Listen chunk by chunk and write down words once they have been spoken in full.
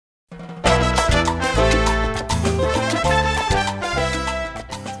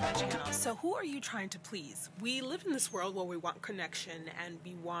you trying to please? We live in this world where we want connection and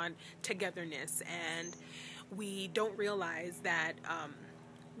we want togetherness, and we don't realize that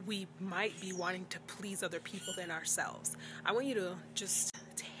we might be wanting to please other people than ourselves. I want you to just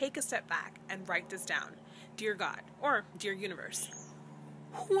take a step back and write this down. Dear God, or dear universe,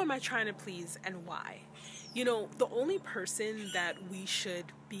 who am I trying to please and why? You know, the only person that we should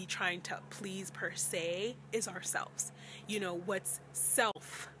be trying to please per se is ourselves. You know, what's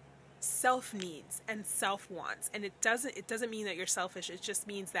self needs and self wants. And it doesn't mean that you're selfish. It just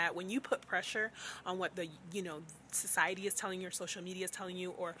means that when you put pressure on what the, you know, society is telling you, or social media is telling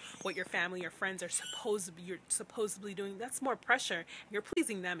you, or what your family or friends are supposedly doing, that's more pressure. You're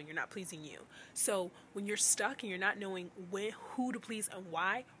pleasing them and you're not pleasing you. So when you're stuck and you're not knowing who to please and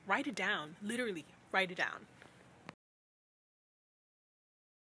why, write it down. Literally write it down.